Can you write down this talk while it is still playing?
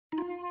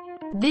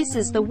This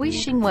is the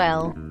wishing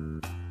well.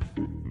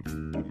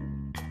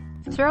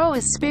 Throw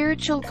a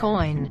spiritual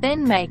coin,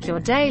 then make your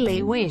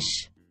daily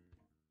wish.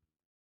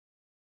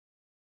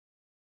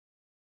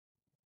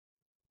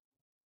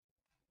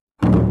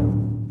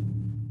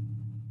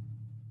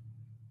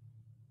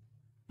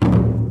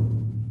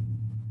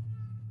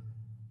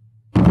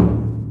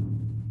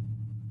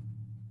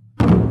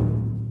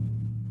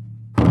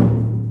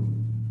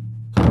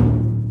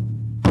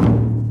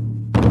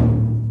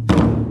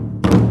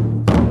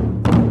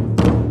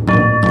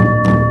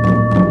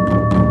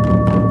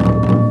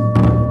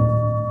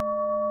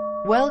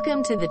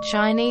 Welcome to the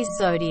Chinese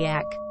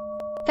Zodiac.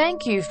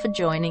 Thank you for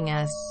joining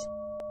us.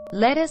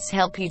 Let us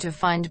help you to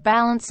find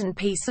balance and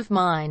peace of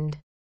mind.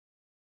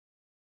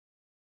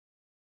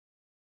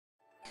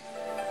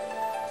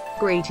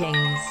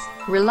 Greetings.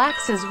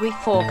 Relax as we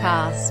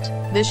forecast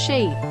the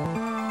sheep.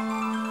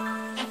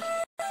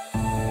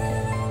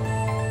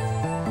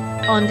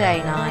 On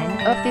day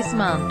 9 of this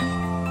month.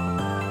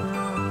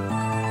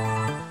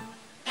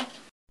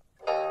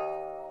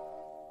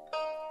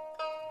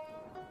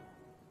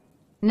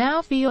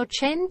 Now for your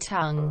Chen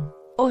tongue,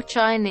 or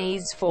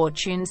Chinese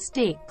fortune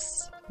sticks.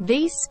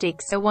 These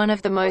sticks are one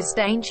of the most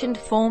ancient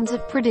forms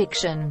of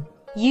prediction,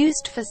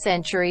 used for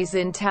centuries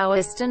in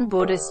Taoist and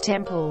Buddhist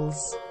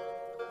temples.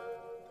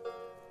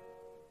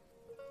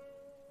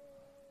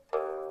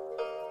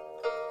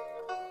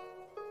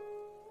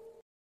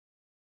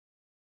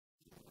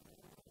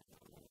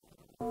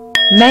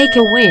 Make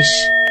a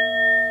wish.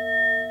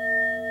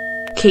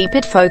 Keep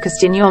it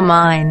focused in your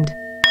mind.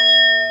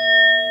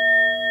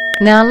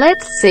 Now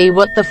let's see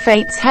what the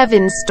fates have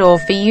in store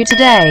for you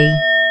today.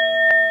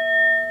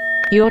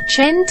 Your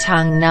Chen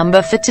tongue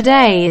number for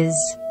today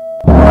is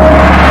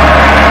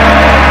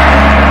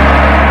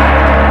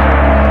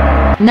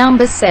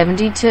number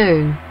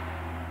 72.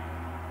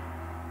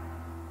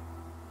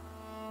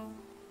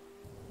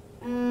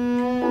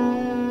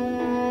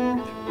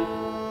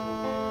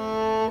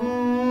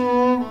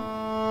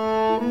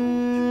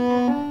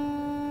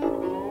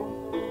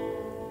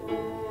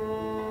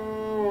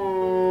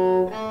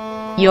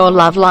 Your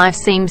love life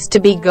seems to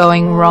be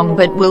going wrong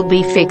but will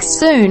be fixed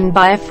soon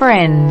by a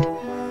friend.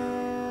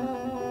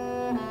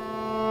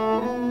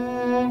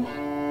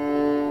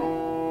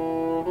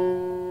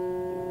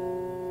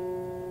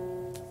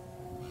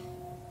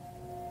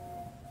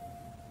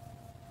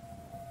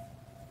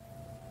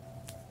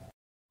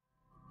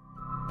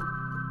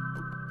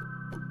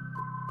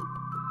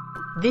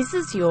 This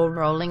is your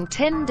rolling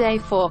 10-day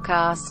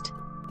forecast.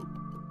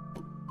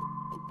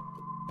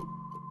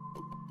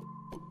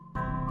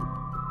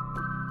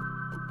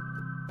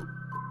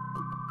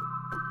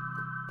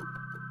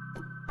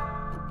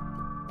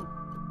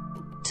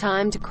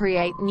 Time to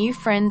create new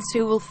friends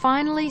who will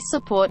finally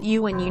support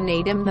you when you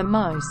need them the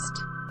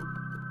most.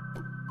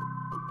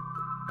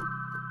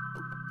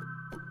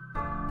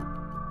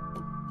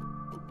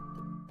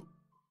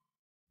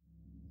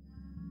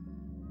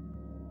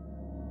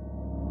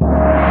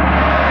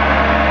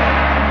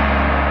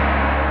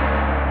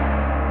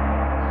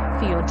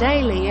 For your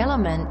daily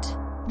element,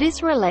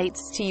 this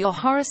relates to your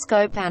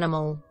horoscope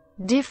animal.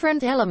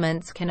 Different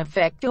elements can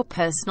affect your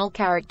personal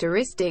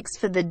characteristics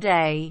for the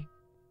day.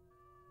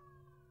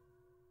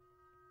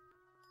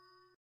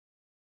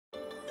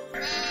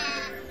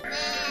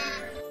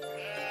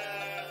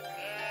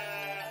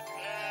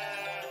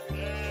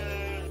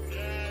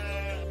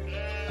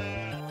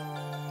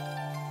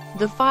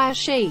 The fire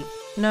sheep,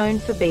 known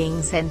for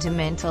being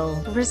sentimental,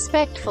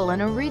 respectful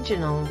and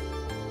original.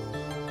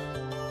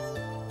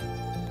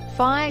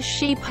 Fire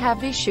sheep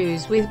have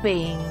issues with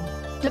being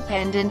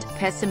dependent,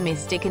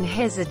 pessimistic and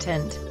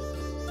hesitant.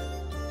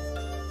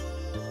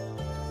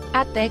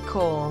 At their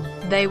core,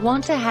 they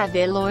want to have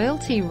their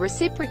loyalty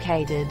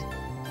reciprocated.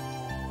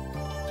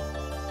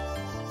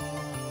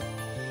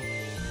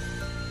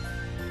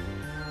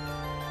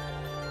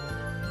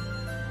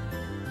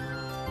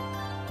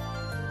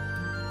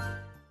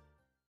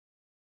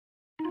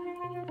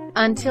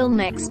 Until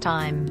next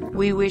time,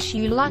 we wish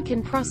you luck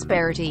and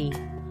prosperity.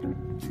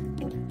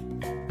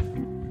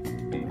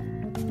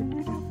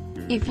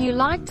 If you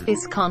liked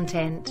this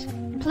content,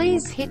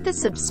 please hit the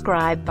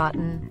subscribe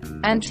button,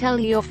 and tell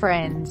your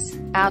friends.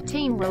 Our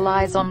team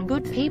relies on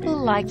good people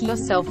like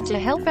yourself to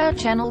help our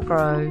channel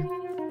grow.